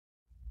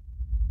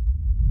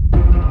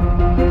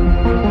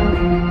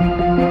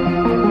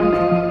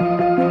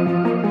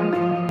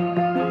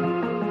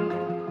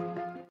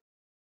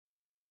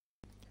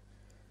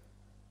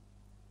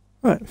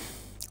Right,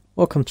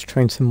 welcome to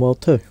Train Sim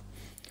World 2.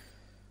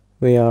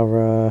 We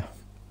are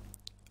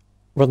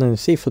running a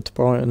Seaford to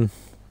Brighton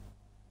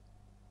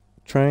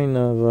train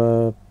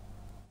of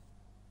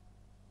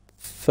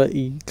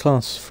 30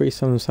 class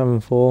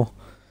 3774,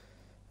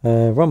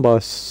 run by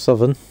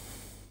Southern.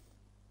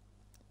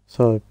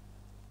 So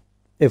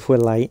if we're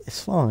late,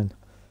 it's fine.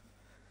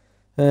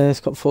 It's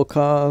got 4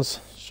 cars,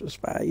 it's just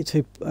about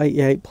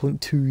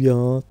 88.2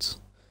 yards,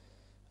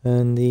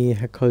 and the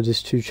head code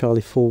is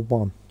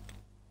 2charlie41.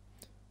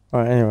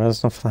 Right, anyway,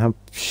 that's enough of how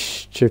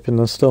stupid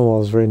and still I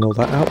was reading all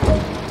that out.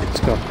 Let's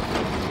go.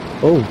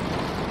 Oh,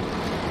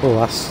 that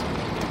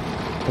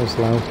was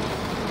loud.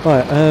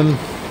 Right,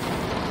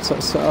 so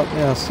let's set up,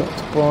 set up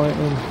to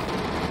Brighton.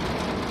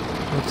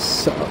 Let's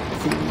set up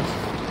the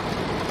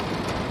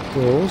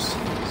doors.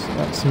 So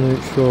that's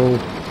neutral.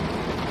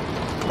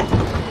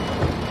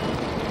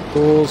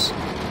 Doors.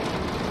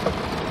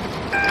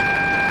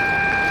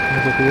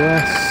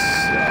 AWS.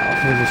 I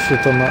really should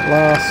have done that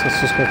last. That's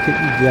just going to keep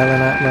you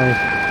yelling at me.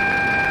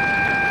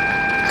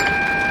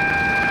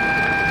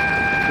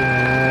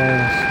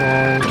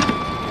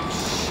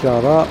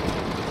 Shut up.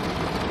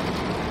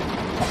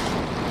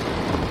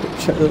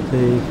 Check that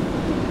the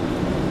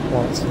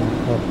lights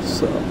are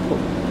set up.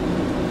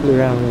 Blue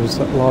arrows,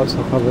 that lights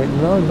are covering.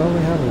 No,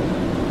 we haven't.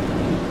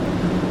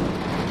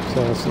 So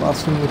that's the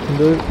last thing we can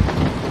do.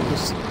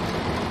 Just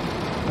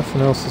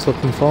nothing else is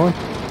looking fine.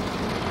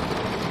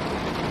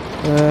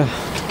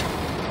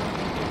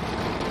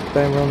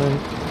 They're running.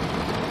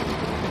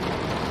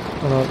 I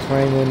know it's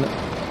raining,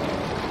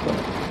 but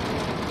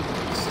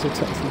it's still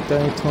technically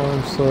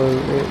daytime, so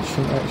it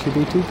shouldn't actually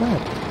be too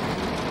bad.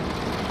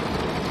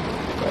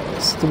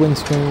 There's the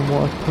windscreen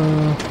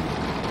wiper.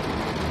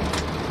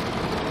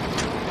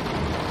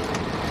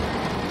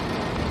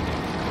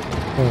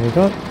 There we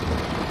go.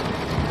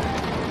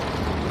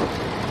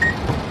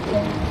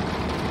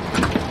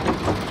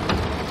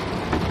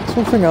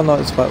 One thing I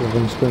noticed about the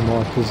windscreen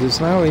wipers is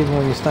now even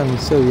when you're standing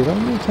still you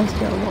don't really tend to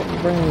get a lot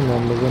of rain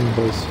on the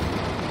windows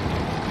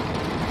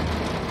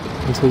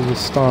until you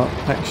start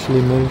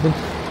actually moving.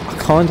 I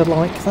kinda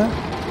like that,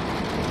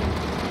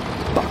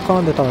 but I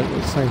kinda don't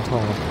at the same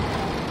time.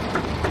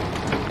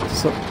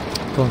 So,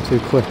 going too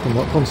quick, I'm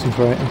not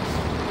concentrating.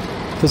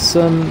 Because,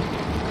 you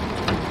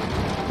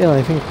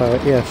think about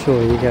it, yeah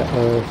sure you get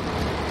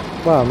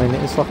well I mean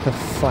it's like a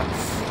flat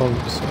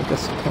front, so I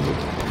guess it kind of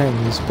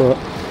depends, but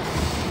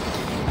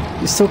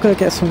you're still going to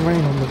get some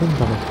rain on the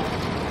window.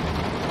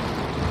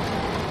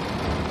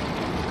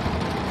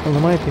 And I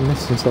might be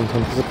missing something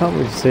because I can't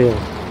really see a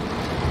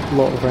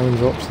lot of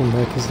raindrops on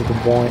there because of the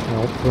white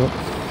output.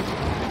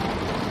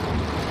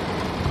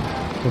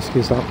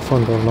 Excuse that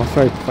phone going off,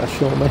 very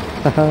professional of me.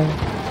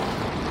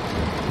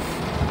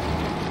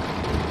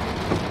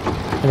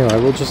 Anyway,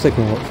 we'll just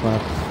ignore it for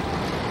now.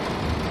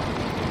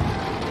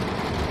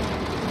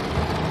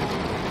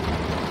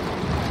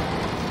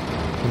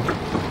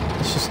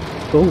 It's just...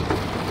 oh.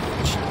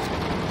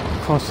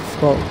 Christ, I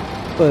forgot.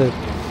 But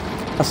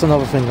that's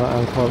another thing that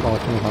I'm quite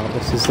liking about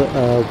this, is that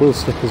wheel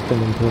slip has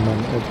been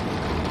implemented.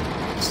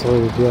 So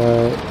you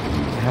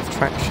have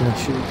traction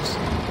issues,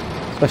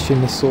 especially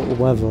in this sort of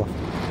weather.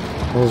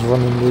 I was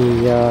running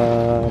the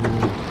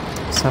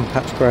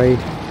sandpatch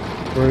grade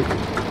route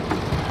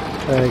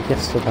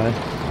yesterday.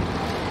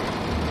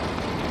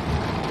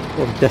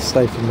 Well,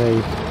 yesterday for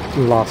me,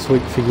 last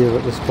week for you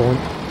at this point.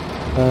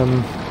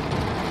 And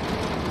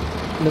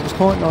it was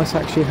quite nice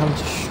actually having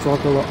to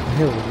struggle up the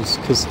hills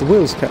because the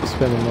wheels kept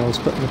spinning when I was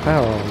putting the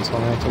power on, so I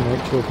had to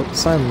make sure I put the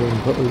sand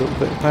in, put a little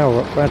bit of power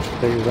up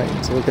gradually, wait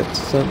until I get to a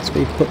certain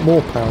speed, put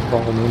more power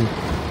on, and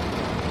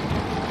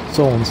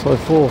so on and so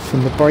forth.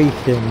 And the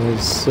braking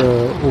is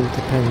all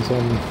depends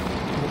on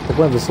what the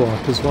weather's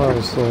like as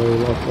well, so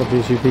like I'd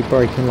usually be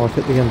braking like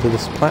at the end of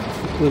this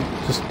platform,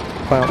 just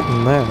about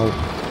now,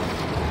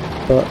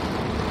 but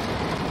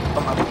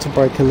I'm having to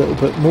brake a little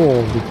bit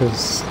more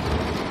because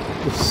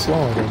it's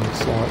sliding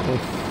slightly.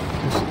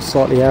 It's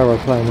slightly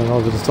aeroplaning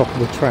over the top of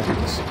the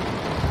tracks.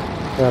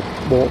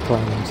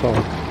 Waterplane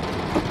inside.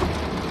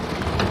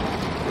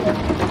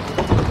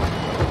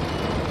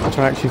 Which I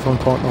actually find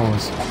quite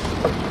nice.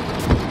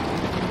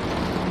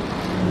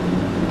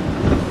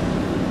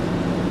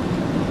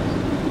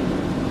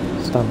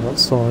 Stand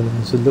outside and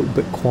it's a little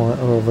bit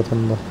quieter other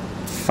than the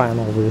fan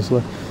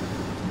obviously.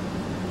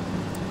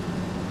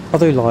 I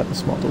do like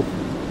this model.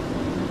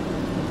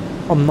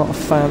 I'm not a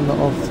fan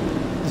of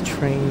the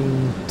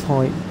train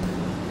type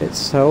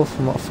itself.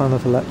 I'm not a fan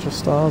of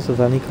Electrostars of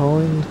any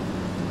kind,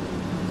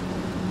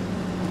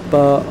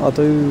 but I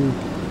do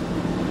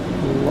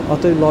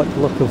like the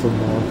look of them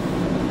more.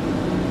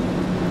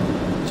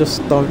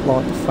 Just don't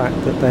like the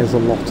fact that there's a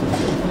lot of them.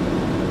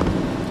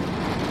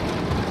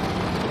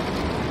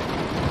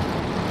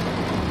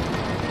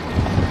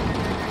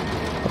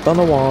 I don't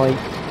know why,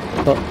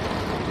 but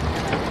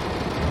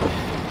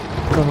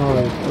I don't know,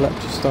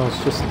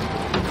 Electrostars just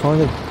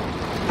kind of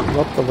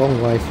rub the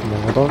wrong way for me.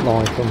 I don't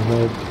like them.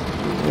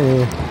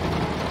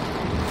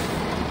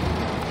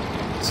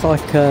 It's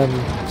like the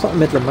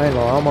Midland Main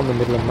Line. I'm on the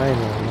Midland Main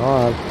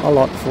Line. I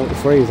like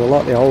 43s. I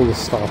like the older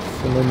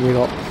stuff. And then you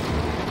got,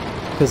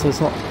 because there's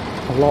not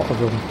a lot of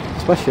them,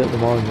 especially at the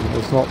moment.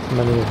 There's not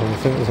many of them. I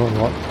think there's only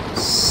like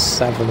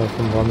 7 of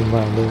them running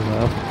around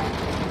now.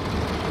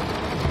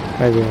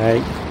 Maybe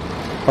 8.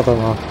 I don't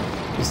know.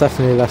 It's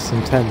definitely less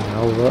than 10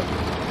 now. But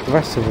the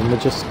rest of them are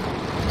just,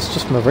 it's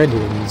just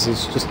Meridians.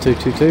 It's just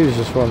 222s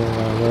just running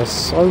around. They're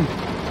so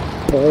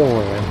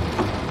boring.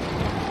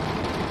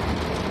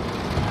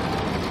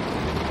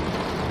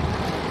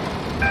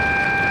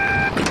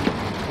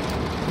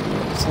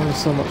 There's only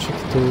so much you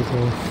can do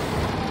though.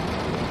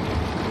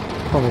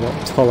 Probably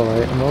not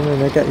tolerate them. I mean,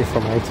 they get you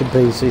from A to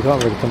B, so you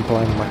can't really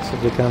complain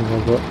massively, can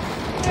you? But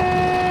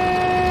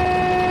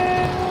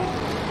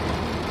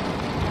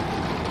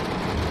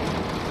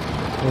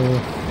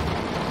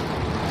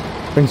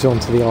brings you on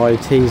to the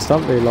IETs.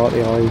 Don't really like the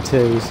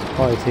IETs.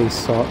 IETs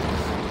suck.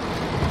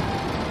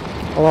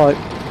 I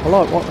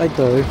like what they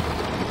do.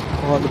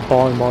 I like the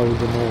buy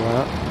mode and all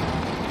that.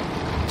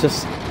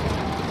 Just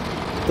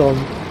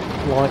don't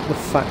like the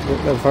fact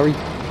that they're very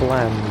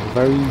bland,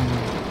 very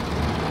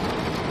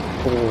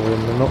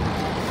boring. They're not.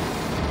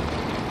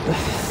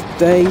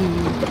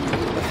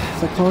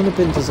 They've kind of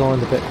been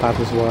designed a bit bad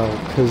as well,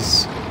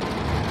 because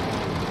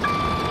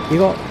you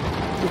got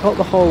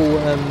the whole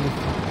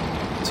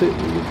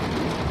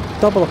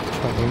double up a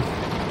train.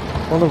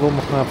 One of them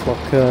will have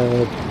like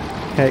a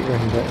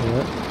catering bit in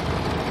it.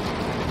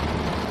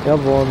 The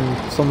other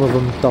one, some of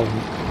them don't,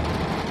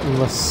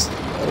 unless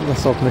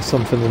I've missed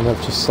something and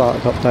they've just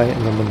started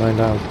updating them and they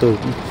now do.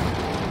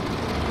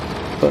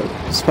 But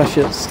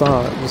especially at the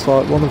start, it was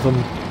like one of them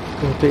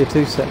would be a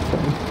 2-set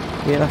thing.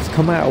 You'd have to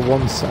come out of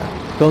one set,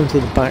 go into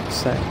the back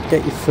set,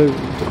 get your food,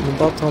 and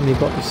by the time you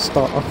got your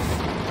stuff,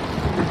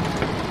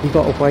 you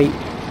got to wait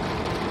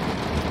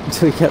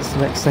until you get to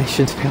the next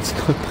station to be able to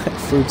go back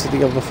through to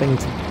the other thing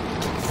to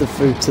give the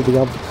food to the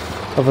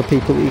other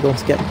people that you're going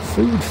to get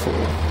food for.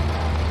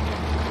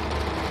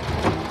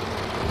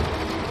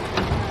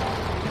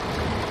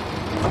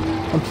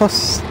 And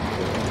plus,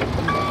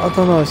 I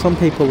don't know, some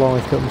people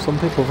like them, some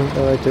people think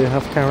that they do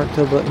have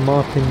character, but in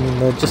my opinion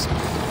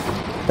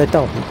they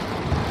don't.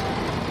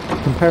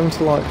 Comparing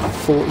to like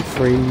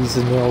 43s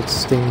and the old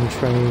steam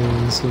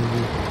trains and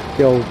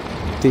the old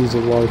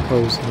diesel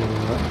locos and all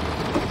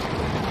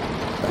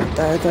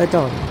that, they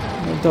don't,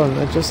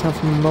 they just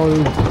have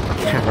no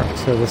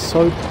character, they're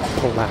so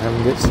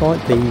bland. It's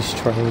like these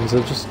trains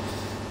are just,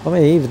 I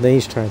mean even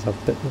these trains have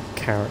a bit more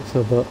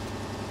character, but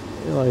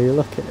you know, you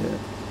look at it,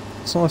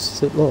 as nice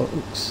as it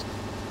looks,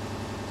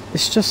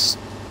 it's just,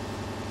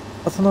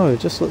 I don't know, it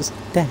just looks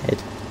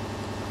dead.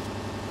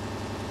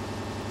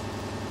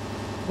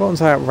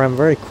 Ones out ran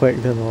very quick,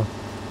 didn't I?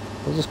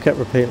 I just kept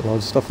repeating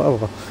loads of stuff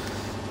over.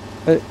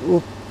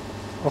 Well,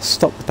 I'll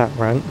stop with that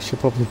rant. She'll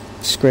probably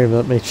scream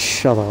at me to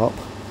shut up.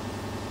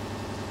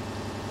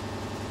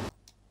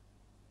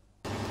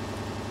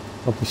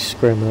 I'll be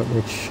screaming at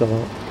me to shut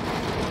up.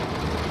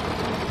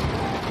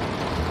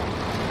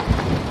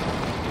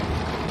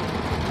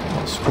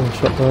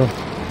 Screenshot there.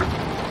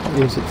 I'll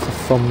use it for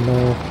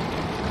thumbnail.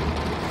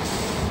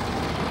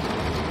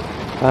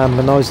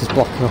 My nose is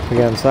blocking up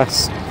again, so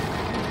that's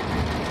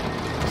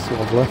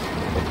lovely.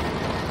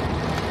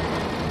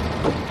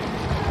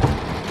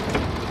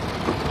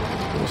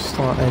 We'll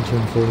start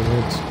edging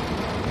forwards.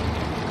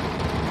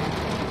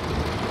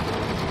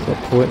 There's no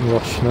point in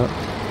rushing it.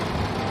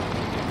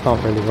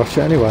 Can't really rush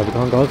it anyway, we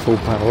can't go full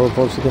power,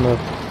 otherwise we're going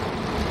to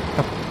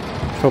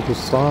have trouble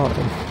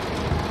starting.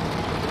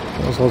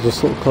 So I'll just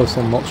sort of close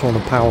on not trying to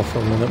power for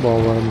a minute while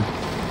we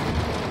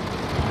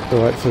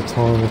wait for the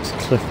timer to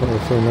click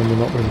over, and then we're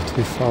not really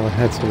too far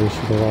ahead, so we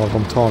should arrive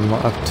on time,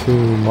 not have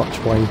too much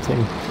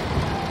waiting.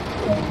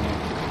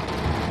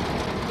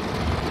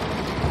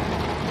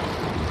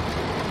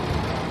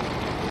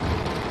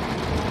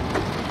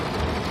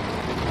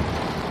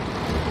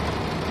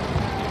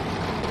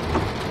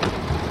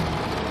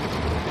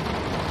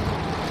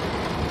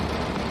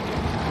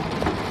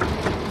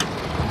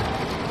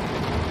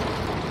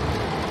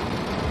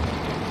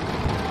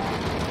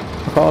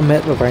 I've got to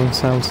admit the rain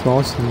sounds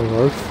nice on the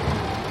roof,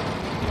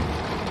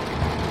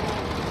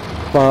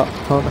 but I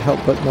can't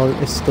help but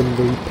notice the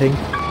looping.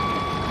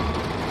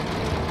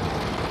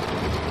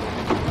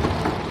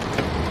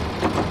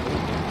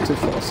 Too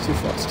fast, too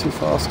fast, too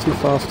fast, too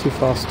fast, too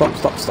fast. Stop,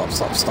 stop, stop,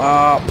 stop,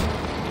 stop!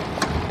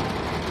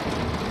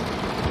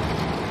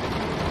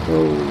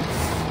 Oh.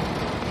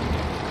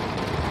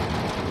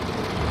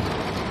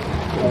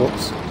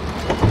 Whoops.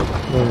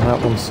 Ruined that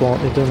one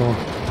slightly, didn't I?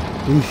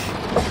 Eesh.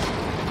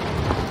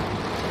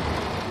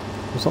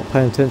 I was not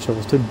paying attention, I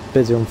was too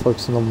busy on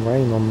focusing on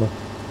rain on the...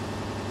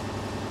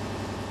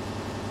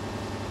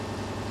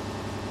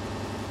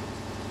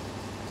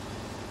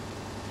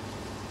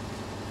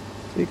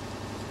 It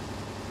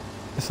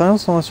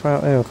sounds nice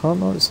out here, I can't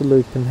notice the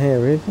loop in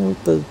here, even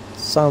with the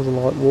sounds of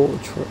like water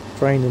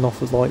draining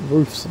off of like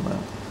roofs and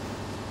that.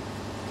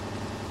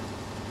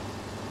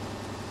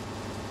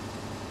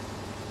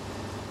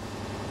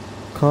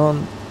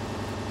 Can't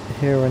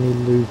hear any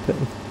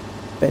looping.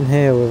 But in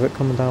here, with it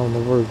coming down on the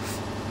roof,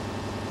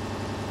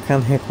 I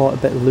can hear quite a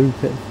bit of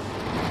looping.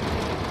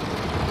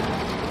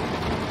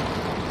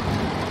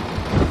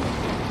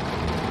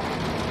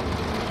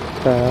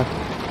 There.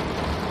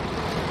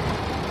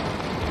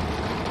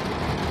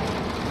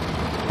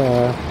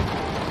 There.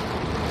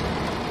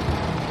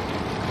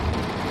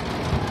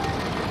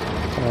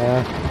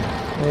 There.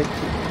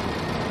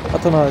 I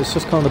don't know, it's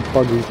just kind of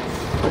buggy. It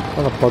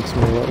kind of bugs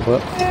me a little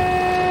bit.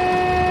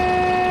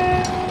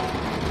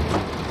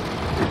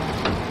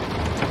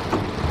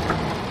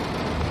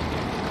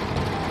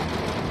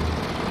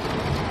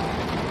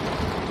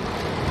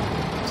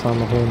 Sound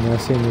the horn there,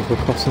 seeing as we're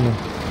crossing the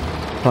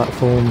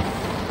platform.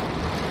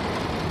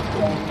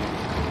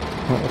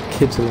 Like the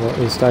kids a lot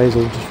these days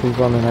will just be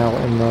running out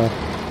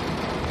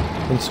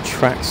into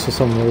tracks for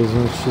some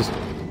reason. It's just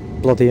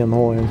bloody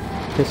annoying.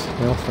 Pisses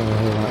me off when I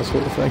hear that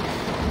sort of thing.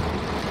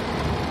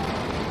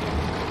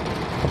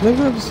 I believe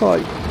there was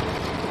like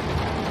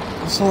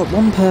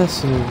one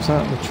person who was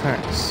out on the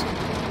tracks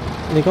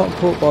and he got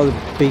caught by the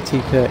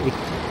BTP.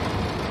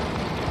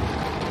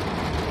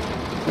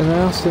 And I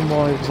asked him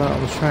why he was out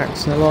on the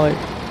tracks, and they're like,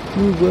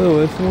 oh well,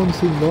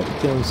 everyone's in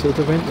lockdown, so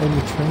there ain't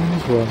any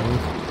trains running.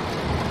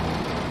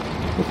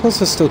 Of course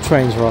there's still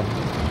trains running.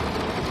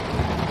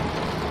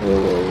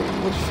 Well,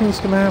 what do you think's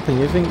going to happen?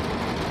 You think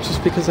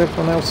just because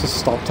everyone else has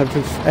stopped,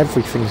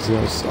 everything's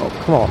going to stop?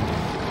 Come on.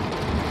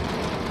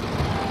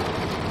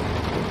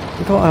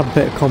 You've got to have a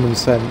bit of common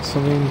sense. I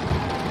mean,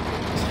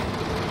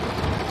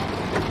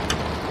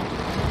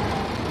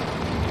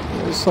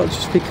 it's like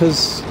just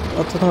because,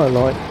 I don't know,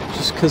 like,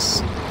 just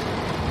because,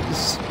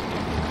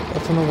 I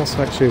don't know what's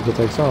actually a good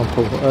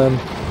example.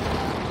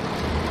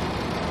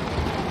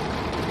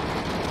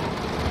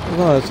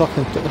 No, it's like, I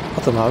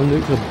don't know, a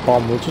nuclear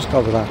bomb, we'll just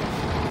go with that.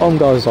 Bomb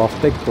goes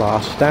off, big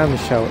blast, down the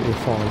shelter, you're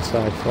fine,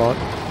 safe, right?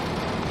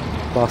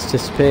 Blast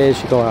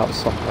disappears, you go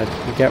outside,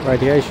 you get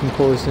radiation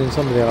poisoning,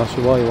 somebody asks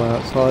you why you went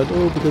outside,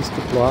 oh, because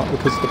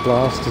the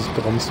blast is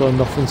gone, so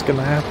nothing's going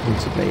to happen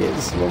to me.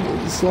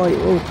 It's like,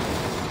 oh,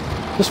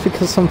 just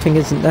because something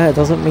isn't there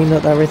doesn't mean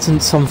that there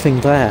isn't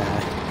something there.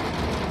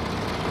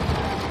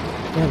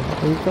 You know,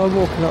 you go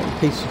walking up a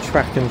piece of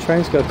track and the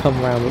train's going to come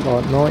around at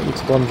like 90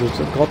 to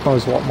 100, God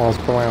knows what miles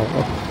per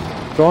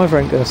hour. Driver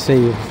ain't going to see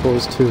you before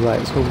it's too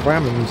late, it's going to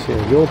ram into you,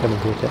 you're going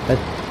to be dead.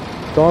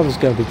 Driver's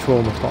going to be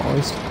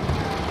traumatised.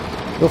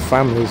 Your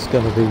family's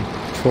going to be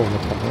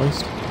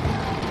traumatised.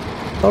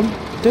 Don't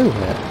do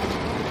it.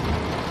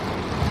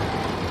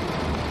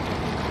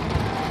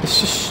 It's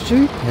just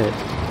stupid.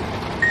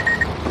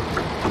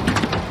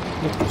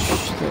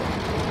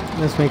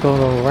 There's me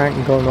going on a rank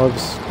and going over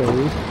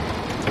speed.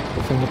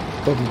 I think the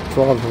bloody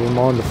driver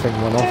reminder thing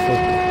went off. I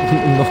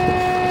didn't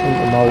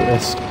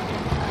notice.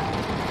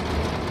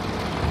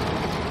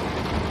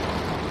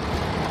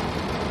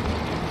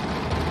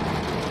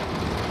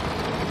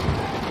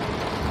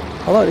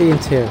 I like the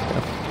interior.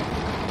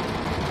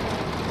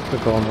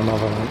 Could go on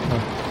another one. No.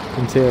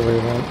 Interior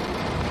one.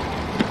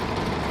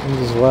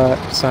 Windows work,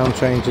 sound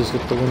changes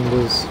with the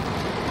windows.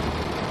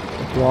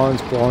 The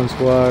blinds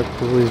work,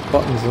 all these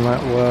buttons and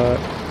that work.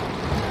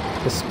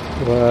 This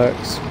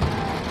works.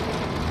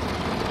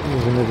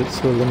 Even if it's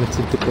to a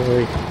limited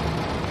degree.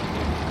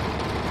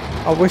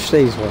 I wish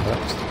these worked.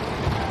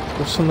 I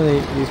wish some of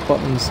these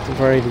buttons, the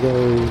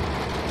radio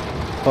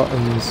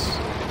buttons,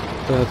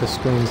 the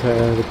screens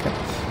here,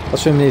 I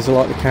assume these are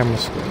like the camera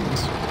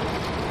screens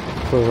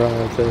for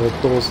the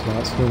doors and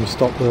that, so when you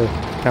stop the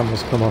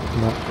cameras come up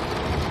and that.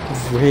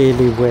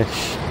 Really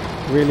wish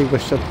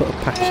I put a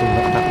patch in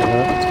that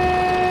worked.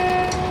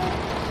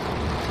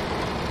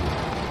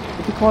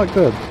 It'd be quite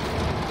good.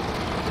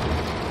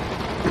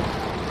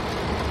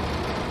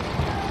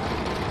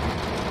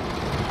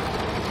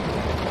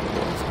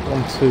 I've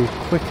gone too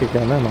quick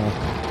again, haven't I?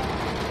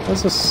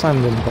 There's a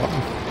sanding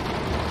button.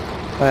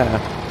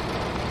 There.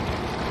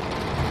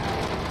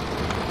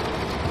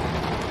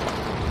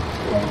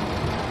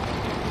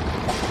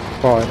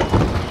 Right.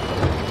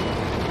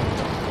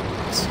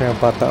 Let's see how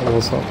bad that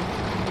was.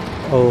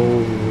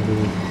 Oh.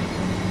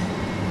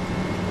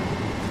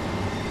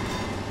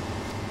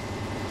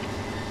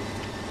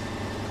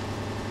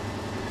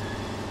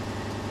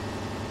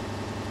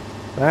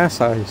 That's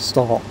how you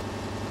stop.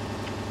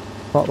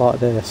 Not like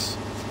this.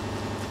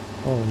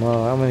 Oh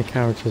no, how many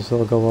characters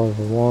will I go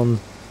over? 1.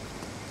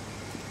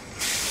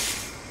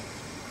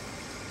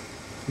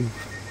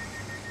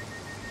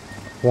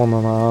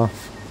 1.5.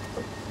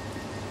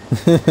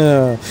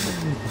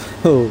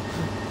 Oh,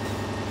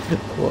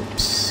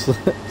 whoops.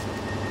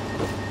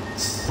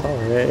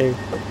 Sorry.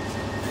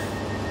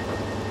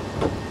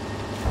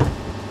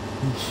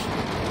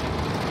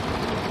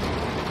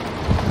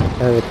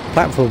 The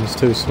platform's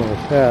too small.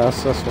 Yeah,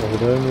 that's what we're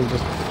doing. We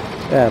just,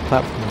 yeah,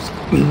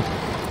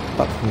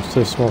 platform's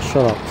too small.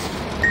 Shut up.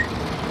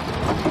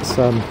 It's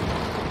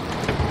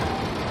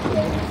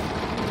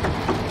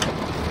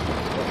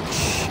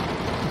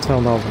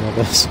tell no one of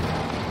this.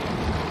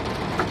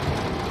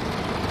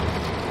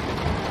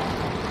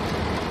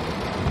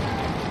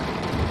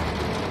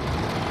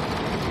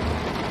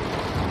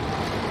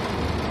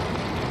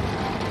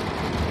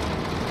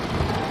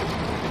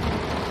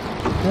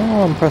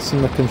 No, I'm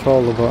pressing the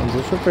controller buttons.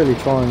 I should really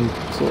try and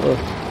sort of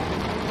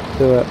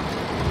do it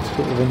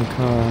sort of in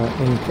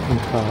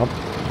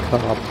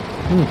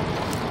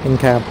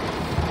cab.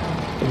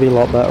 It'd be a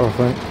lot better, I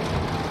think.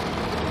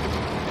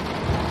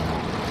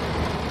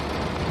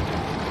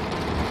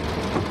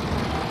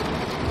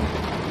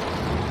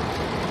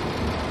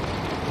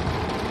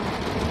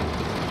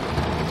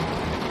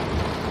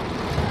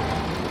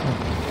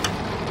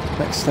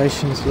 Next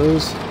station's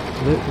Lewes.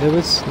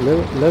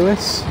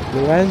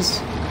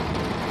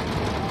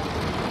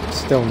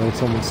 Still need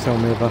someone to tell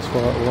me if that's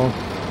right or wrong.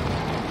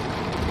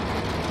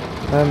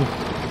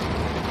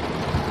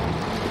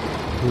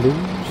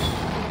 Lewes?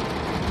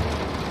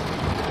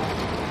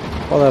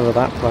 Whatever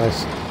that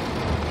place.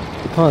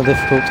 It's kind of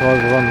difficult to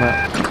overrun that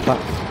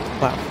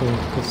platform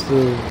because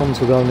the ones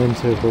we're going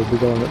into will be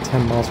going at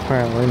 10 miles per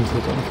hour into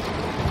them.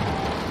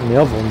 And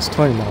the other one's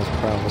 20 miles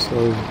per hour, so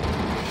it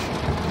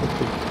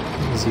should be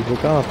easy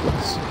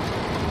regardless.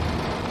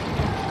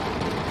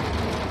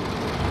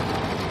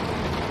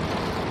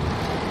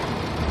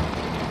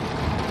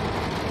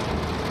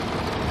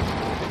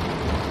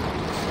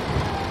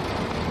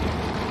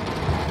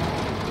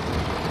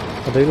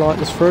 I do like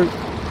this route.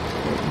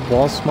 It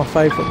was my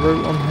favourite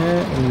route on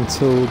here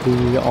until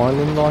the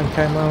island line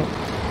came out.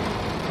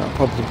 That'll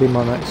probably be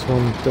my next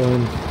one,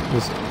 doing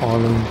this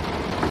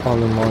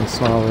island line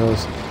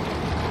scenarios.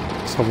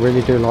 So I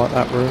really do like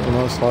that route. I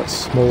know it's like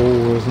small,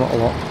 there's not a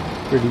lot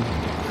really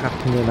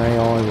happening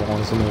AI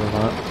wise and all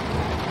that.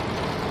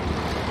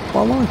 But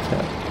I like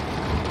it.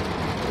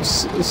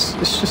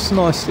 It's just a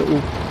nice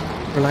little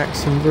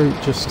relaxing route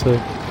just to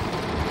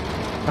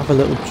have a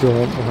little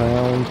jaunt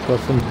around, go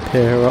from the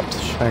pier up to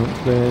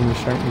Shanklin,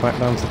 Shanklin back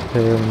down to the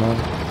pier and that.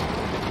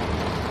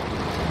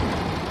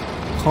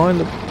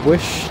 Kind of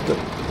wish that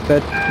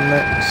they'd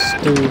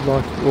next do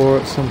like, or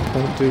at some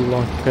point do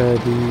like the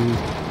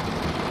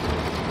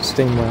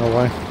steam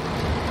railway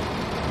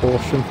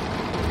portion.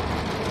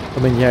 I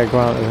mean, yeah,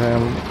 granted I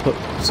haven't put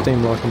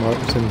steam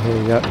locomotives in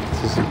here yet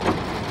because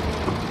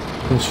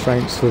there's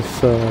constraints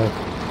with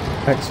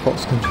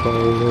Xbox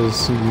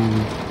controllers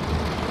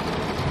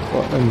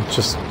and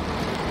just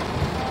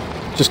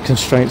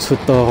constraints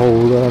with the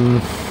whole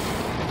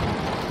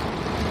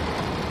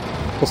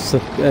what's the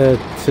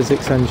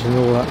physics engine,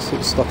 all that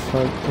sort of stuff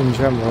in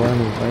general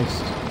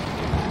anyways.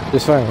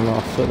 It's fair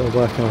enough that they're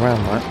working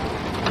around that.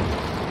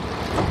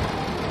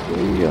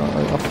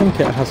 Yeah, I think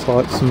it has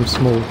like some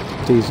small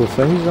diesel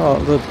things,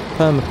 like the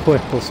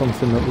perma-quip or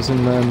something that was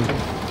in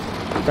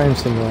Train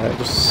Simulator.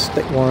 Just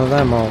stick one of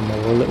them on,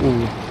 or a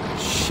little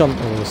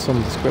shunter or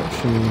some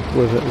description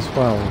with it as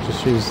well.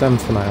 Just use them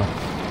for now.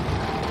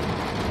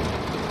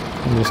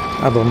 And just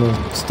add on the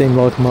steam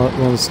locomotive,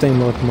 one of the steam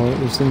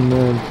locomotives in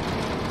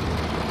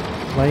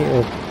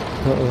later,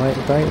 at a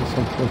later date or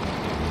something.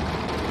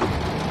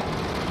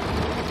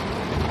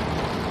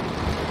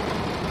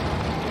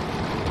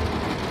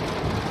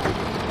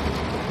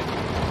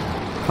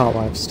 Can't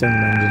wait for steam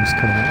engines to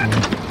come out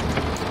now.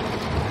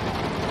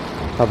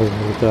 That'd be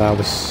really good. That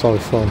was so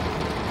fun.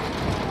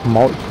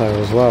 Multiplayer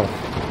as well.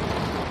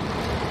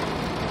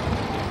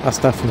 That's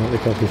definitely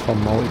going to be fun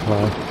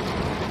multiplayer.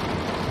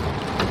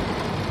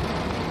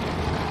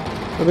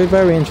 It'll be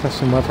very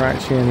interesting whether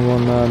actually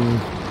anyone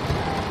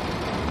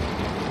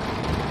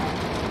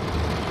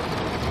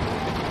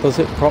does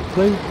it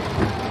properly,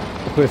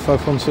 or if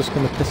everyone's just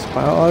going to piss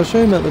about. I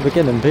assume at the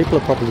beginning people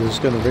are probably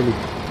just going to really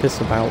piss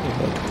about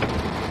with it.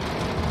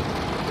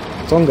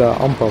 Tonga,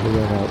 I'm probably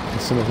going to end up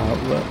pissing about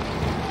with it.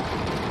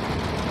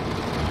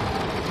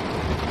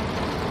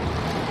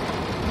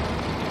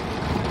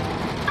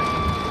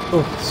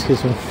 Oh,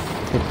 excuse me,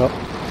 hiccup.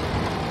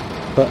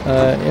 But,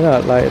 you know,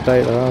 at a later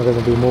date there are going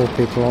to be more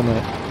people on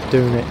it,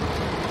 doing it,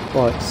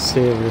 like,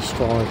 serious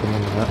driving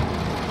and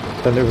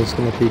that, than there is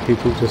going to be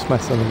people just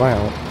messing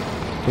about.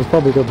 There's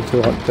probably going to be,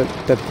 like,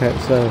 dedicated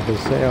servers.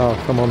 Say, oh,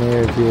 come on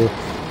here if you're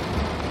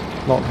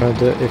not going to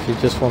do it, if you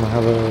just want to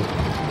have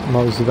a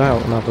mosey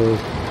about and have a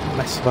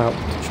mess about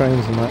with the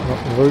trains and that,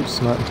 not the routes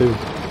and that, do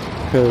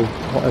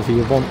whatever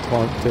you want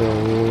type deal,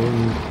 or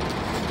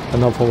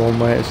another one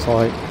where it's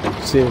like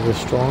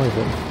serious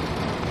driving.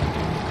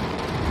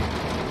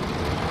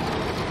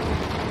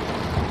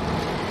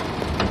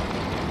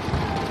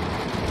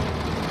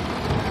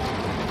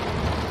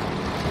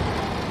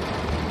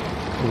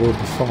 It will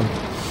be fun.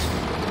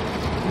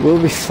 It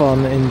will be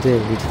fun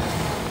indeed.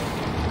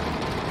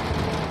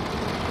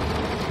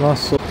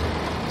 Nice.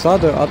 So I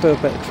do a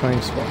bit of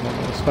train spotting on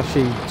it,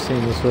 especially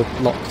seeing as we're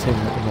locked in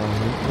at the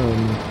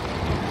moment.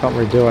 Can't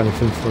really do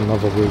anything for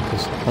another week or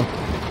so.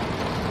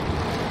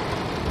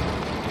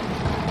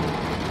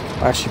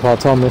 Actually, by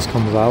the time this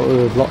comes out,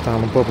 the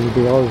lockdown will probably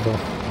be over,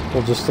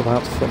 or just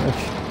about to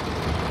finish.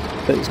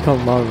 But it's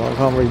come moment, I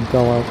can't really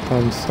go out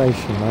down the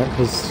station now,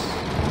 because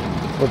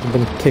I've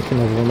been kicking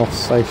everyone off the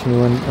station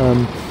who went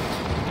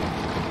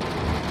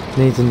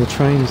needing the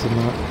trains and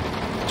that,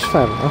 which is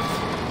fair enough.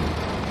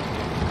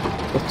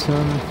 But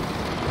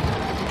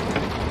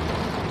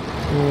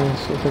yeah,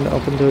 so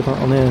I've been doing that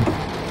on here.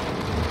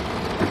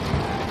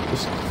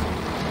 Just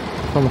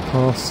trying to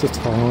pass the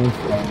time.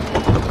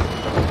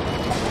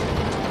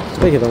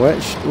 Speaking of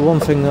which, the one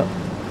thing that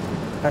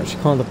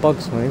actually kind of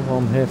bugs me while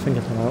I'm here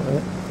thinking about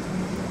it,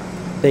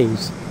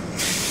 these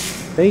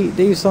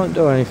don't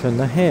do anything.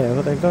 They're here,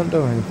 but they don't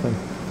do anything.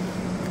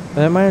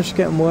 And I managed to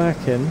get them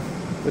working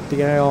with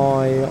the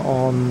AI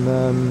on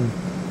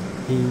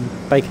the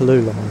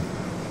Bakerloo line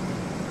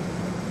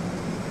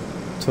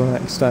to an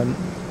extent,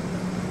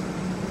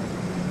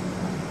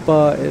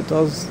 but it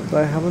does.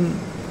 They haven't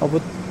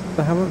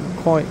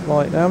quite,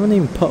 like, they haven't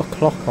even put a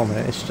clock on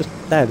it. It's just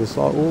dead. It's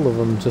like all of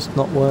them just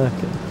not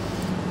working.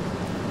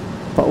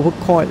 But I would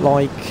quite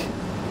like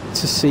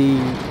to see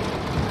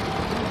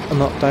an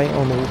update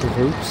on all the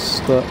routes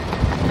that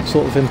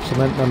sort of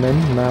implement them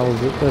in, now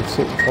that they've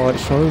sort of like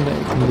shown that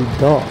it can be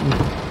done.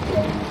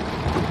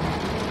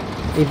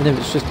 Even if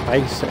it's just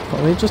basic. I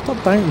mean, just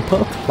update and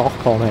put a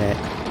clock on it.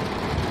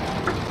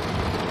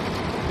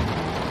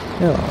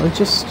 Yeah,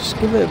 just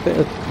give it a bit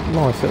of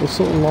life. It'll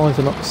sort of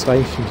liven up the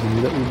stations a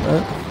little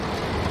bit.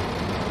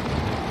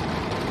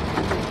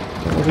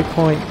 It'll be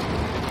quite.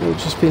 It'll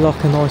just be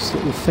like a nice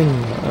little thing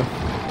there.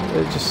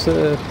 It just,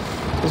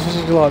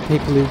 especially like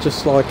people who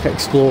just like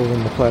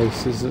exploring the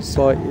places. It's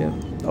like, yeah,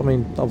 I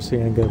mean,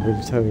 obviously I ain't gonna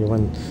really tell you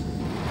when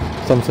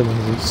something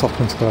isn't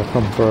stopping to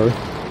come through,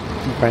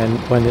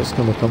 when it's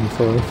gonna come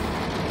through.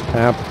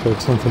 Yeah,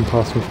 because something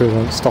passing through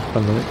won't stop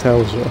and then it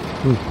tells you.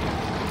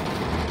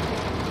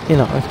 You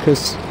know,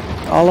 because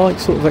I like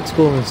sort of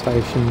exploring the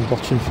station,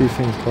 watching a few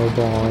things go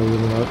by, you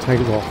know, it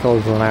takes like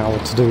over an hour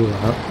to do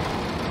that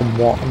on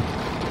one,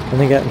 and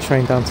then getting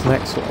trained down to the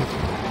next one,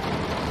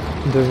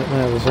 and doing it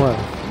there as well,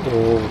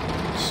 or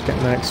just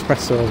getting an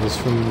express service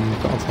from,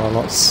 I don't know,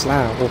 like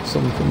Slough or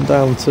something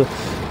down to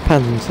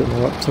Paddington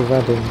or up to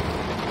Reading,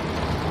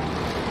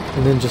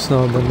 and then just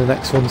knowing when the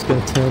next one's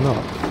going to turn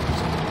up.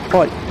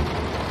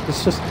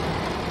 It's just...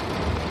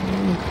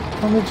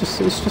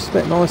 it's just a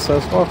bit nicer.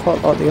 That's why I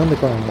quite like the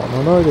underground one.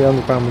 I know the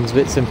underground one's a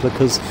bit simpler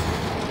because,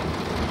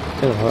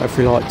 you know,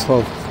 every like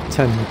 12,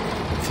 10,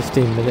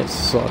 15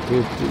 minutes or so,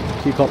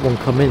 you got one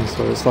come in,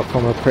 so it's like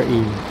on a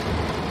pretty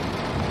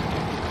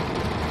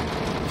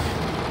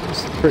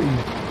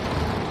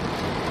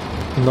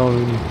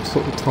known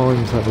sort of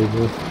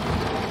timetable,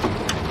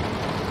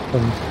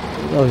 and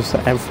it knows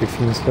that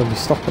everything's going to be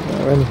stopping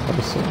there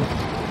anyway, so I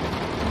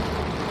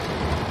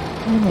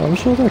don't know, I'm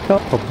sure they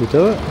can't probably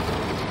do it.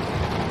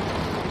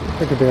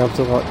 They could be able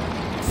to like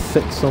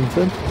fix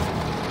something.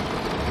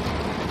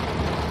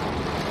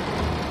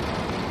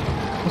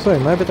 I'm sorry,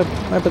 maybe they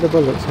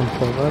will at some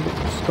point. Maybe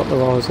they've just got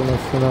their eyes on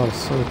everything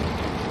else. So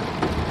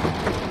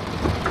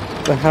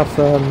they have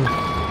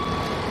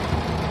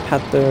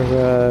had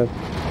their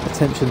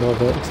attention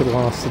of it to the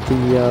last of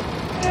the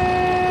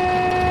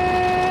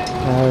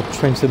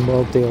Train Sim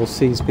World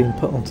DLCs being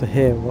put onto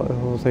here. What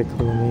was they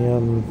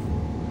calling the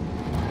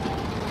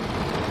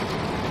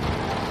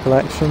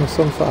collection or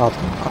something? I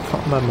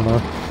can't remember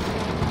now.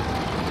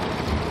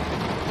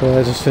 But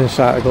I just finished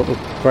that. I got the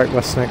Great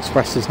Western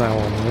Expresses now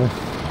on there,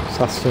 so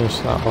that's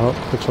finished that up.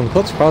 Which I'm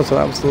quite surprised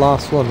that was the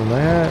last one, and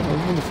I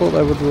would have thought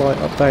they would have like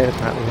updated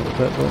that a little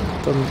bit, but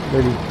it doesn't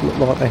really look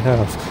like they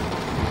have.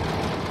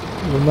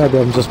 Well, maybe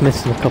I'm just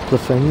missing a couple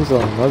of things. I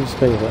don't know, just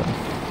be it.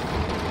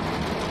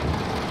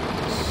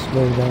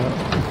 Smooth out.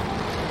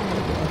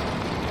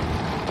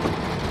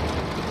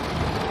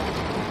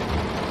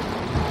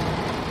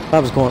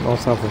 That was quite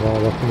nice to have a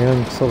while up in the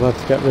end, so I've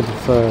had to get rid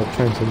of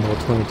Train Sim World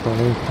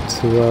 2020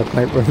 to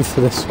make room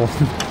for this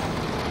one.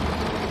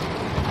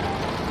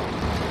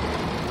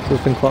 So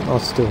it's been quite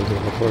nice to do all the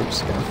other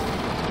routes again.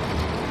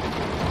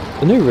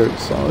 The new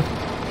routes though,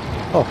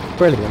 oh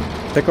brilliant,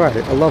 they're great,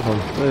 I love them.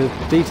 The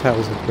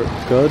details are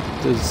good,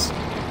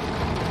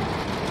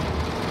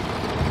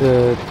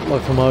 the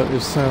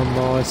locomotives sound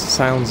nice, the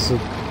sounds are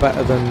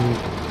better than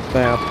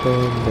they have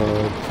been,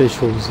 the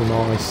visuals are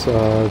nice,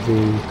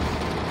 the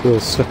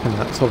wheels slipping,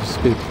 that's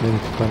obviously you can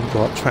implement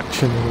like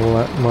traction and all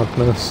that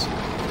madness.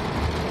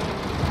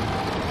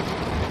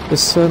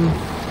 It's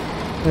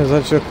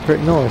actually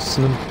pretty nice,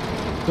 and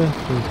yeah,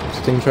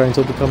 steam trains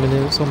will be coming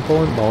in at some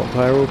point,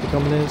 multiplayer will be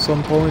coming in at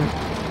some point.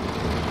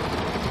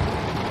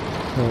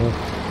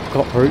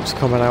 Got routes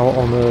coming out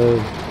on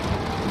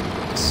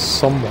a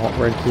somewhat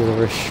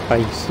regularish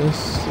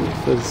basis.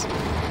 If there's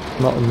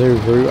not a new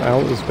route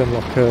out, there's been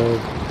like a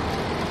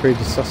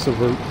predecessor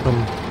route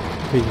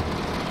be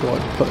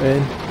like put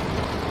in,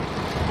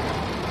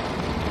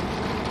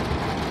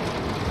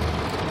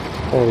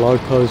 or a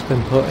loco's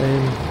been put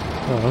in.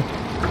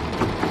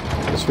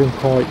 It's been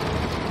quite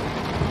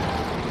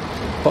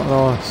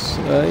nice.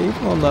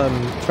 Even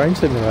on Train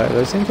Simulator,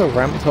 they seem to have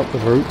ramped up the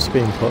routes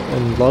being put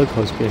in,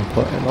 locos being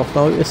put in. I've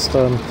noticed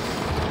a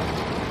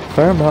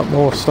fair amount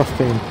more stuff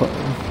being put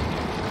in,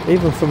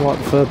 even from like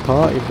the third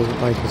party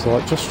makers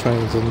like Just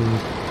Trains and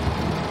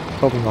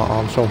probably not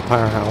Armstrong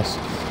Powerhouse.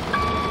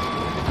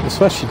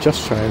 Especially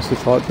Just Trains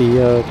with like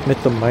the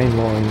Midland Main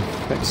Line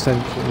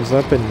extensions.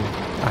 They've been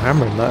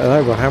hammering that.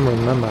 They were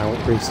hammering them out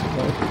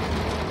recently,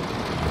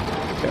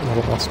 getting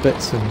all the last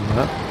bits in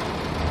that.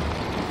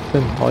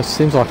 been nice.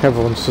 Seems like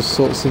everyone's just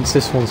sort of, since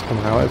this one's come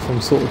out,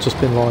 everyone's sort of just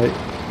been like,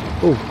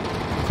 oh,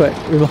 quick,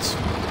 we must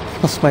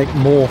make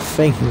more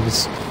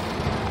things.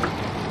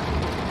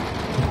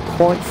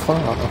 Quite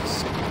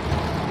fast.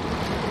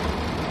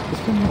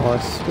 It's been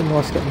nice. It's been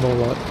nice getting more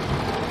like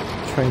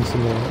trains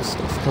and all that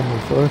stuff coming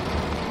through.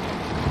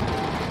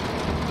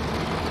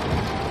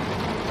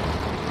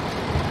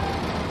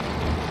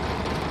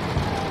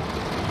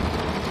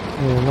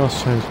 Yeah, nice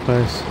change of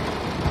pace.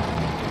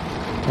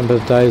 Remember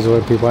the days where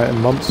I'd be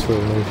waiting months for a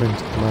new thing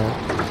to come out.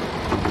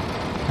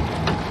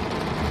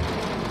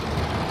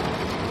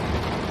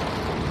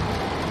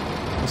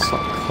 It's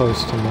like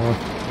coasting now.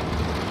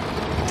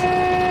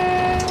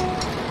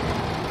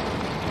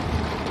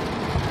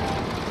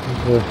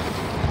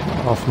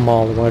 Half a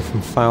mile away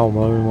from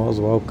Falmo, we might as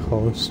well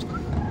coast.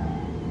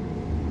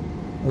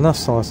 And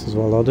that's nice as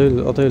well. I do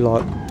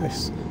like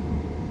this.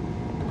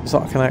 It's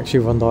like I can actually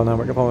run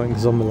dynamic lighting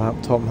because on my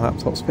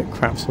laptop's a bit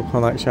crap, so I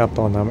can't actually have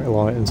dynamic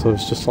lighting, so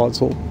it's just like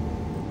sort of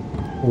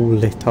all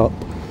lit up.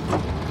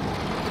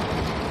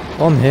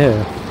 On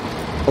here,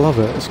 I love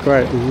it, it's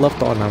great. I love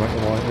dynamic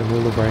lighting,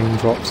 all the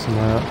raindrops and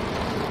that.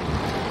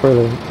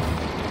 Brilliant.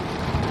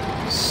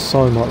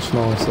 So much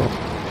nicer.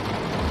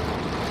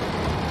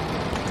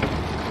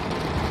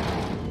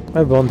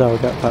 Maybe one day I'll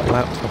get that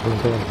laptop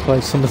and be able to play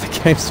some of the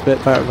games a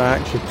bit better and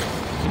actually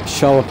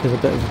show up in a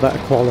bit of a better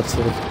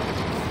quality.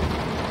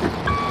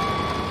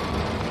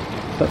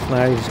 But for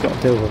now you just got to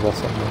deal with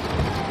what's on there.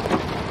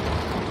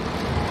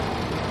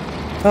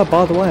 Oh,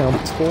 by the way, I'm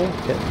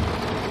talking.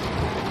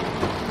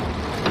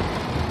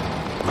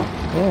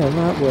 Yeah, isn't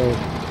that weird?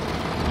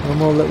 One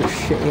more little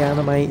shitty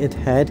animated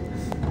head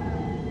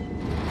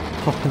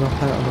popping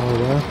up out of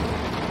nowhere.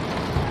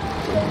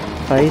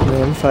 Fading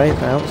in,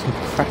 fading out, some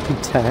crappy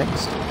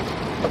text.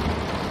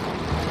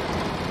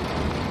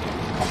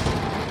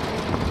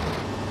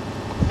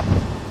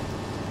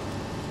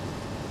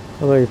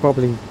 Although you've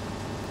probably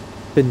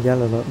been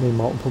yelling at me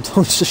multiple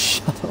times to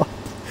shut up.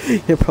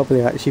 You're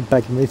probably actually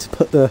begging me to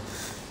put the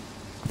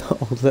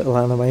old little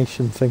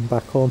animation thing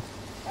back on.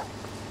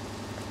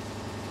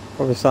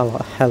 Probably sound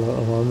like hell at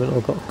the moment,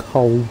 I've got a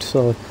cold,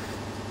 so...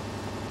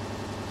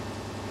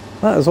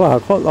 That as well, I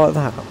quite like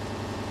that.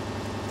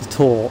 The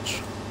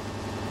torch.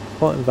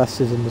 Quite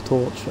invested in the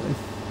torch thing.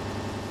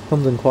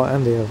 Comes in quite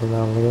handy every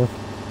now and again.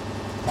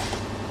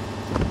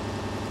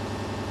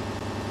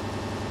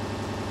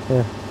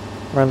 Yeah,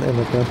 ranting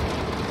again.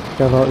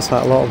 I notice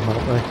that a lot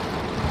about me.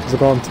 Because I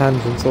go on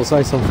tangents, I'll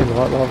say something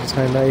like that, I'm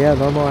saying, yeah,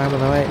 no more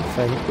animated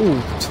thing.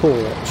 Ooh,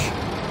 torch.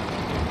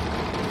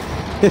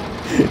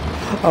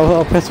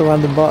 I'll press a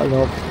random button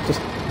and I'll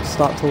just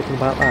start talking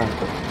about that.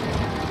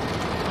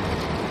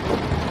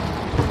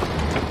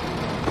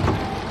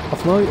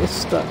 I've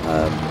noticed that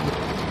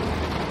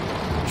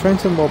Train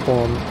to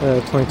Mob-On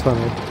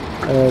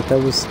 2020, there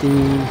was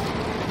the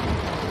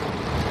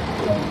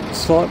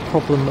slight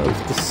problem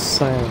of the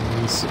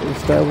sounds.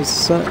 If there was a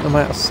certain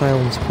amount of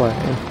sounds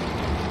playing,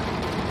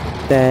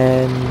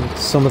 then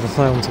some of the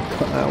sounds are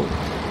cut out.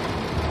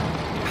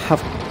 I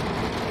have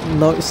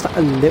noticed that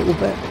a little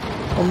bit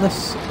on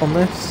this,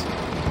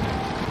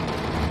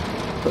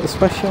 but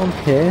especially on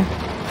here,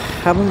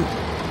 I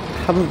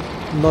haven't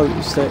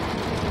noticed it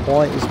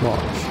quite as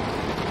much,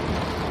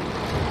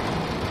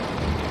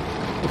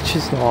 which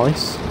is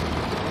nice.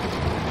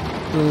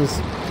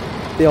 There's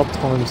the odd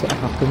times it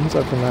happens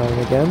every now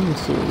and again,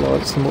 sort of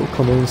like some will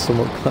come in, some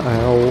will cut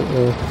out,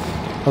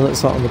 and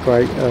it's like on the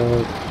Great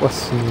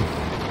Western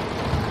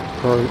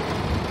Road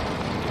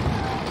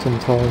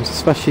sometimes,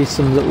 especially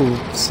some little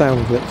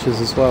sound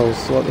glitches as well,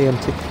 so like the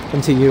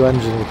MTU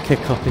engine will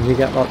kick up and you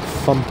get like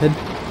thumping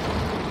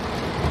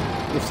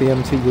with the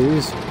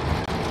MTUs,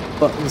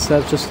 but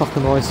instead of just like a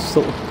nice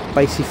sort of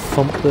bassy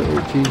thump that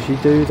it usually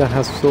do, there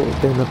has sort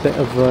of been a bit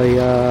of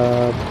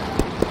a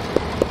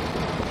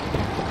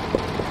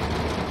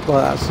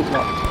like that sort of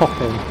like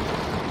popping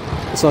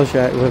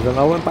associated with it.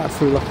 I went back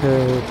through like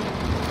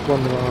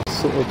one of the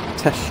last sort of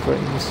test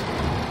streams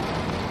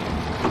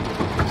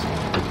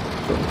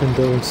that I've been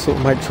doing to sort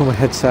of make sure my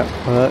headset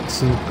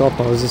works, and God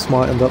knows this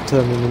might end up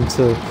turning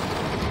into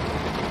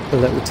a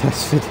little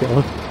test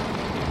video.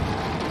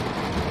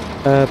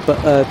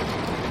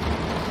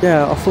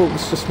 Yeah, I thought it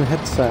was just my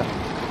headset,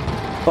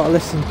 but I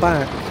listened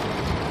back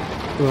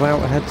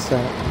without a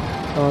headset,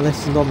 and I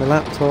listened on my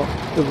laptop,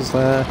 it was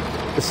there,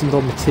 listened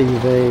on the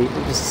TV,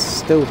 it was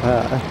still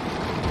there.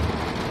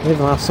 I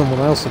even asked someone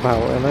else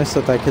about it and they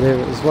said they could hear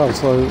it as well,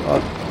 so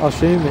I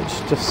assume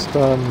it's just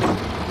a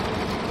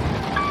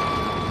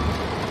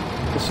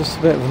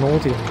bit of an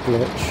audio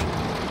glitch,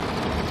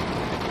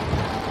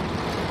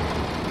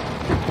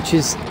 which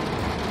is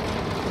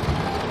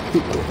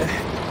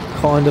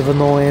kind of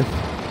annoying.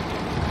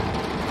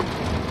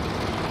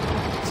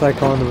 Say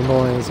kind of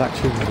annoying, it's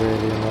actually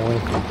really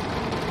annoying.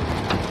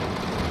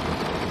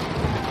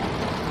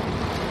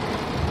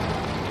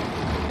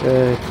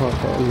 Yeah, can't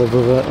quite live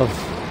with it.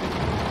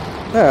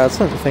 Yeah, I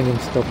sent the thing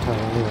into Dovetail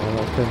anyway,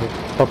 like in the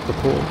bug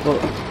report, but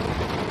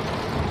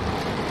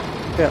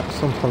Yeah,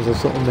 sometimes I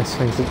sort of miss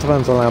things. It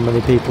depends on how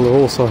many people have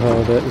also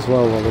heard it as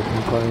well while they've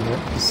been playing it.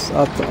 'Cause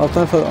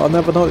I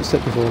never noticed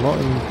it before, not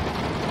in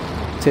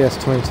TS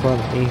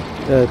 2020,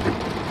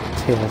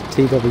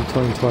 TW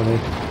 2020,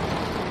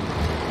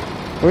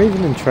 or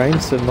even in Train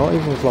Sim, not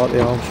even with like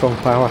the Armstrong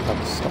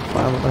Powerhouse stuff.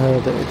 I haven't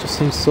heard it. It just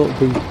seems to sort of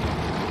be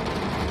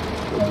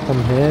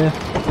on here.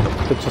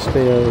 Could just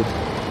be a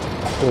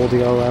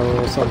audio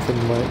error or something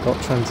where it got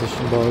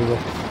transitioned over,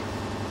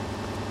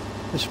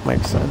 which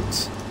makes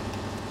sense.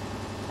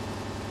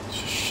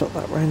 Just shut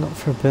that rain up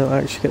for a bit. It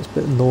actually gets a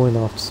bit annoying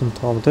after some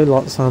time. I do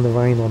like the sound of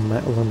rain on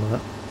metal and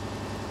that.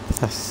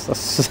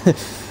 That's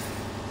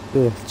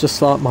yeah, just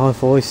like my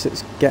voice,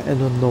 it's getting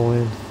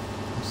annoying.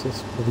 What's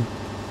this bloody...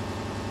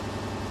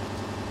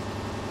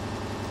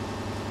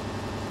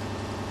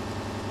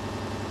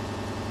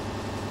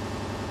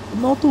 The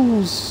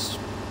models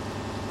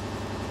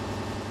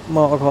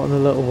might have gotten a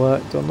little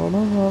work done on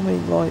them. I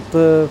mean, like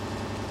the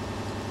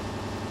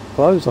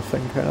clothes, I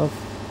think I have.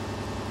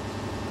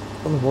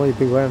 I don't know why you'd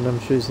be wearing them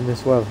shoes in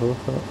this weather,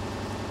 but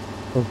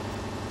oh.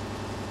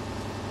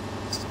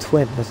 It's a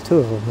twin. There's two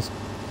of them.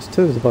 There's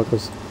two of the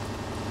buggers.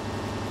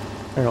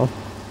 Hang on.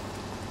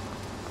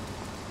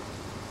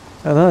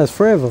 Oh no, there's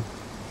three of them.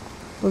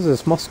 What is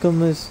this?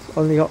 Moscombe is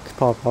only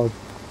occupied by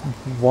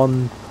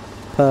one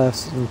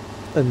person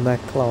in their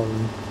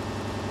clone.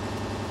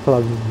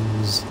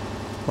 Clones.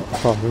 Not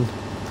clone.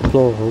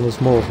 Plural, there's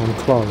more than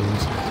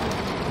clones.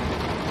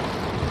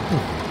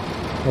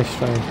 Very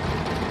strange.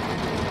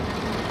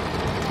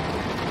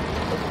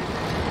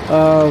 Where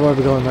are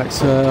we going next?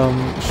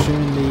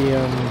 Showing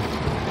the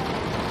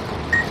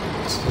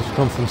so we've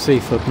come from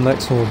Seaford. The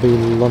next one will be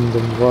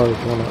London Road,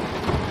 won't it?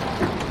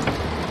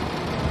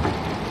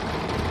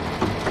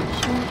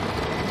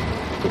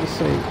 Let's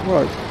see.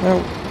 Right, now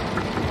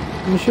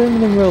I'm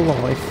assuming in real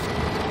life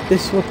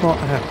this would not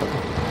happen.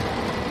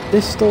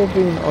 This store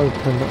being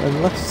open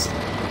unless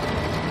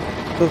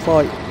they've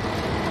like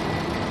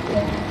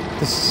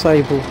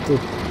disabled the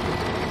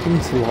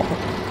interlock.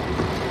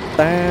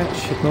 That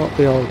should not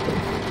be open.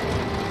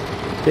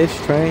 This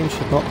train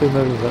should not be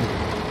moving.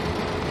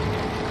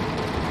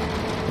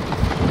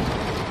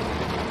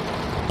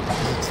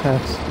 It's a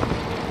test.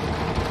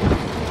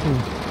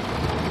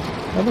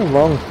 Maybe I'm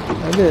wrong.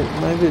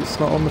 Maybe it's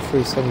not on the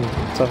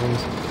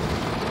 377s.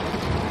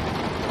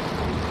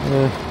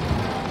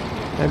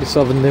 Maybe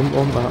Southern didn't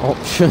want that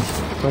option.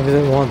 Maybe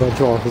they wanted their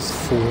drivers to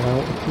fall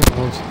out. Who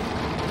knows?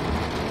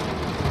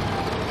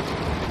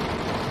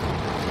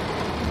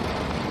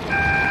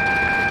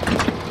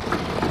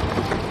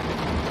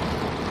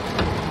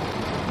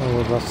 Oh,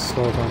 well, that's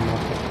slow down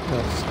market.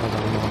 That's slow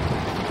down market.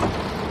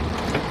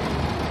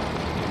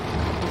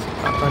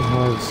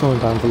 Anyway, we're slowing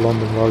down to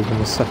London Road in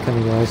a sec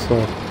anyway, so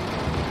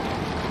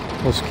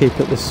we'll just keep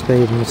at this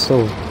speed and we'll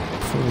still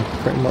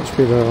pretty much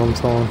be there on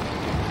time.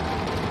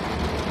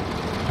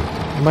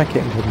 Make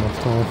it in good enough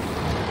time.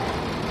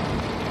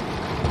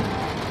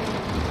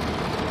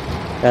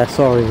 Yeah,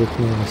 sorry we can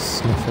hear me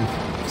sniffing.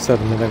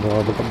 7 minutes ago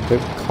I got a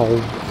bit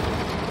cold.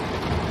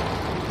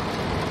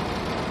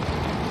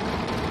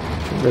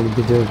 Shouldn't really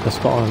be doing this,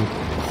 but I'm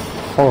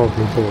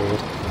horribly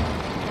bored.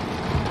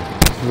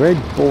 It's very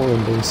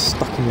boring being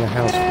stuck in your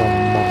house for a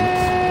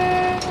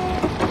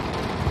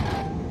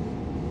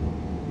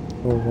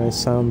month. Always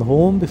sound the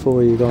horn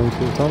before you go into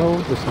the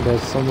tunnel, just in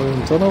case somewhere in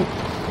the tunnel.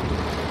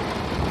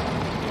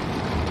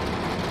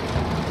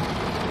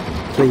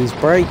 Please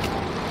brake,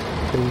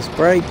 please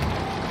brake,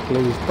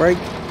 please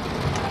brake,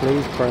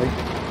 please brake.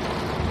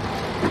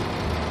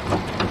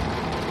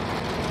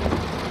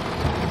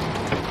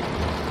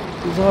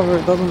 Because either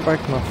it doesn't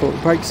brake enough or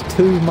it brakes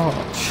too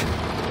much.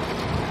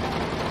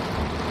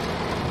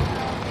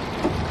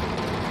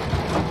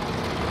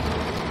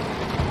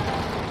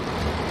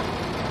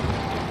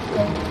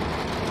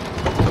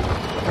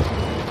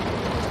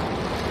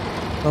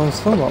 I'm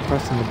still not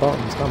pressing the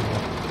buttons, am I?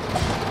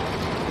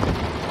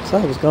 I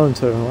was going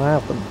to and I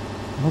haven't.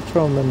 I'll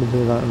try and remember to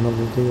do that in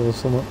another video or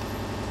something.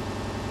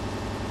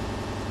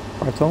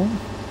 Right on.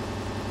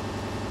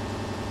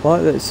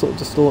 Like that it's sort of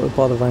distorted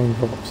by the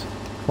raindrops.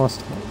 Nice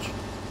touch.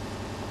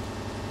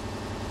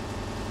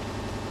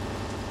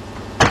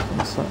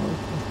 What's that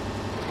open?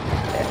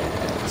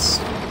 Yes.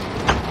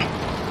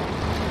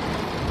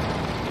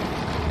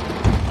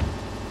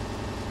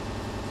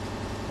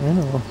 Very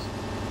nice.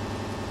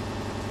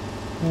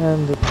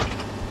 And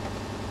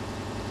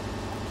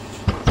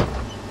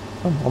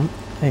come on,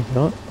 there you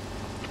go.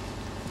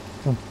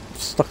 I'm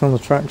stuck on the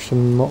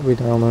traction, not be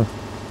down there.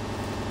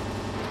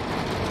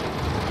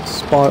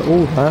 Despite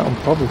all that, I'm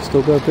probably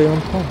still going to be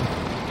on time.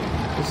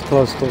 It's a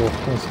closed door. It's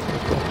a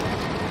closed door.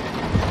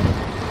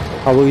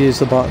 I will use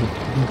the button.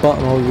 The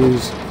button I'll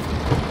use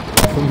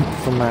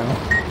from now.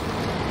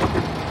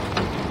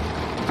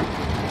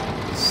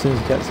 As soon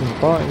as it gets into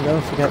Brighton,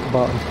 don't forget the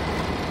button.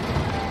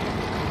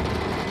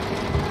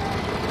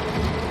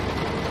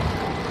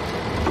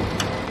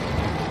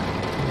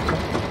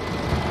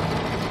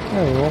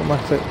 Oh,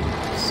 automatic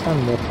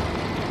sander.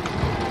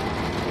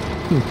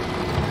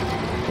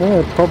 Yeah,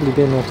 it'd probably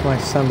be an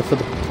automatic sander for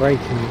the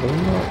braking wheel.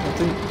 No, I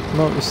didn't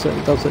notice that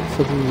it does it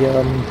for the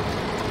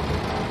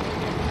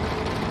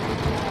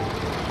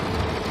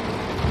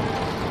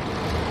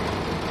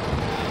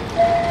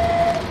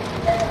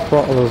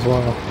throttle as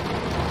well.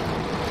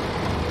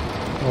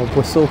 Or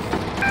whistle.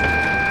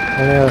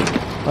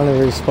 Only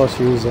really supposed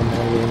to use them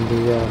while you're in the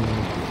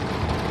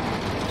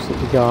sort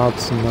of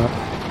yards and that.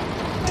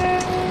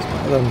 It's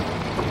better than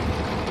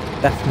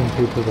deafening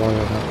people while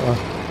you're that way.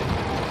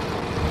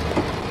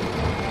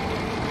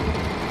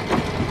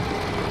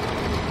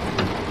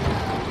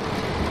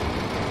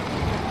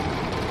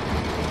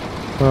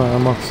 Right, I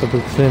must have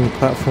been clearing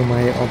platform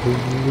 8, I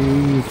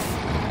believe.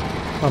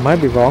 I may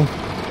be wrong.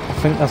 I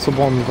think that's the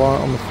one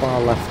right on the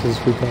far left as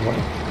we go.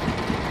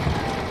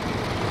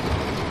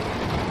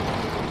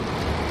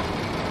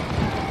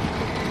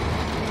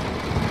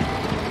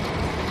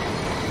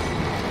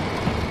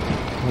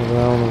 Over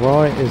on the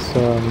right is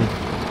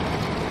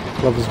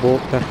Lovers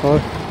Walk Depot.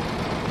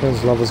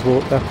 There's Lovers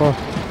Walk Depot.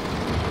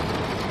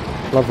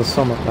 Lovers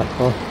Summit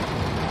Depot.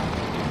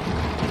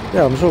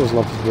 Yeah, I'm sure it was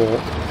Lovers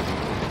Walk.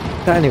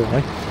 But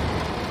anyway,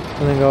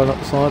 and then going up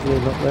the side,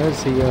 leading up there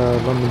is the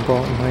London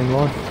Brighton main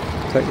line.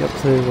 Take you up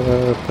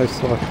to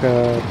places like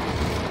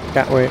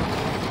Gatwick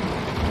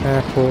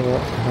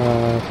Airport,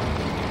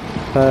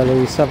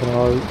 Burley,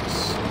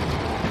 Sevenoaks,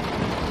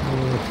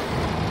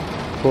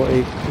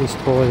 East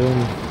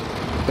Croydon,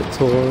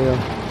 Victoria,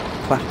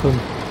 Clapham,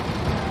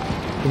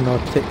 in no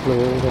particular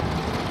order.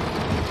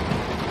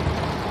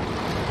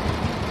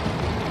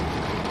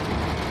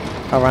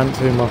 I ran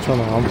too much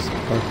on arms.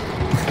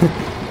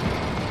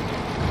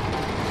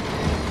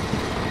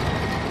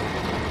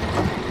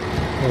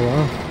 Oh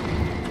wow.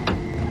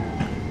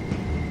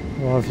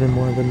 Arrived in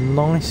one of the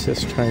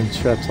nicest train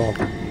sheds I've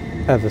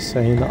ever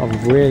seen. I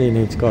really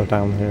need to go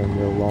down here in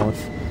real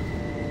life.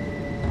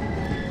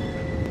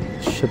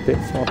 Should be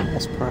at 5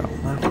 miles per hour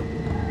now.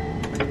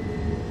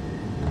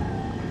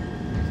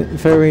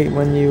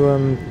 When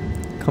you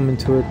come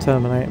into a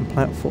terminating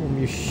platform,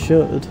 you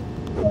should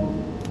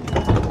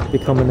be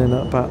coming in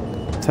at about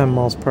 10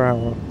 miles per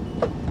hour.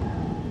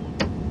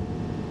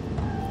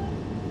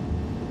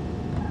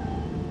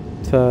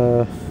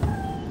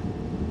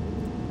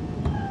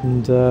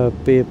 And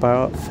be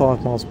about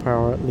 5 miles per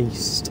hour at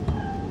least,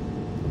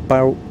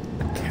 about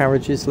a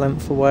carriage's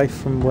length away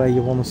from where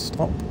you want to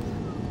stop.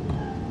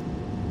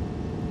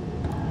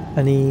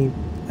 Any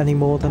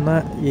more than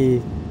that,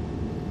 you're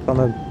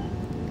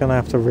gonna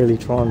have to really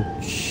try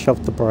and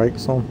shove the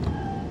brakes on.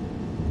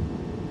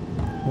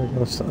 There we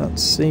go, so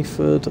that's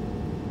Seaford.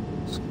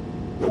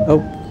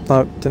 Oh,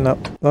 no, didn't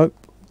have, no,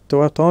 do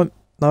I have time?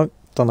 No,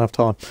 don't have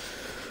time.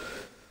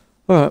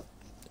 Alright,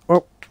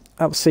 well,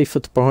 that was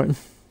Seaford to Brighton.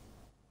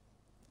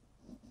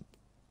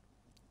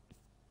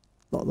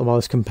 Not the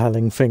most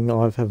compelling thing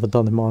I've ever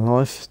done in my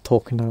life,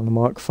 talking down the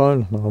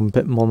microphone. I know I'm a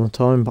bit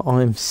monotone, but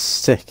I'm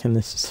sick and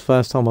this is the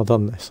first time I've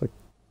done this, so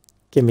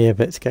give me a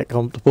bit to get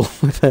comfortable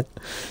with it.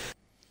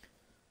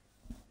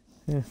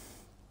 Yeah,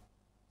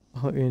 I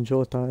hope you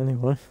enjoyed that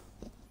anyway.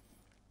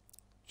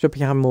 Should be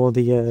having more of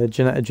the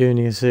Janetta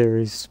Junior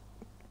series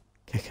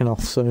kicking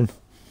off soon.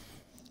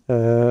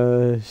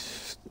 What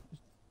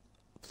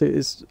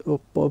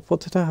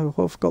did I have?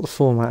 I forgot the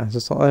format.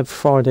 It's like every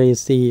Friday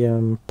is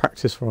the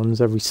practice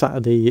runs, every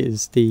Saturday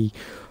is the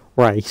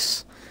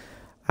race,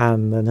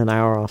 and then an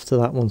hour after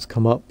that one's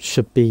come up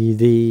should be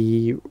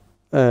the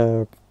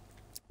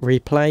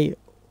replay,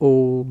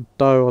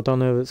 although I don't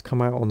know if it's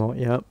come out or not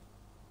yet,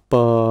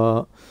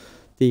 but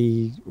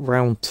the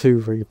round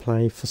 2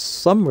 replay for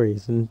some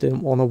reason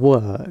didn't want to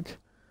work.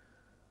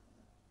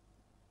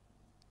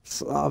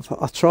 So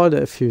I tried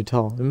it a few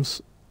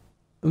times,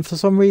 and for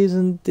some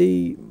reason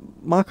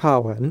my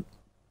car went,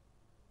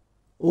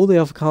 all the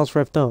other cars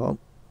revved up,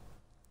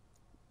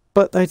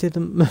 but they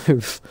didn't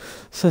move.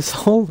 So there's a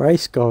whole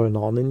race going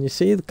on, and you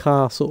see the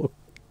car sort of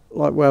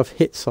like where I've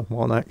hit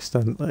someone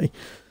accidentally,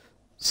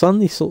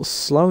 suddenly sort of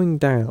slowing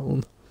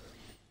down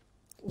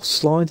or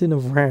sliding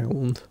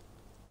around,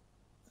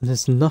 and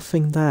there's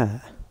nothing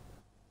there.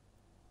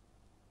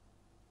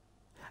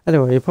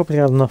 Anyway, you probably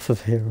had enough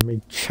of hearing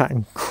me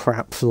chatting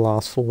crap for the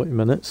last 40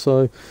 minutes,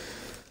 so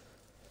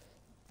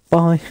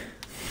bye.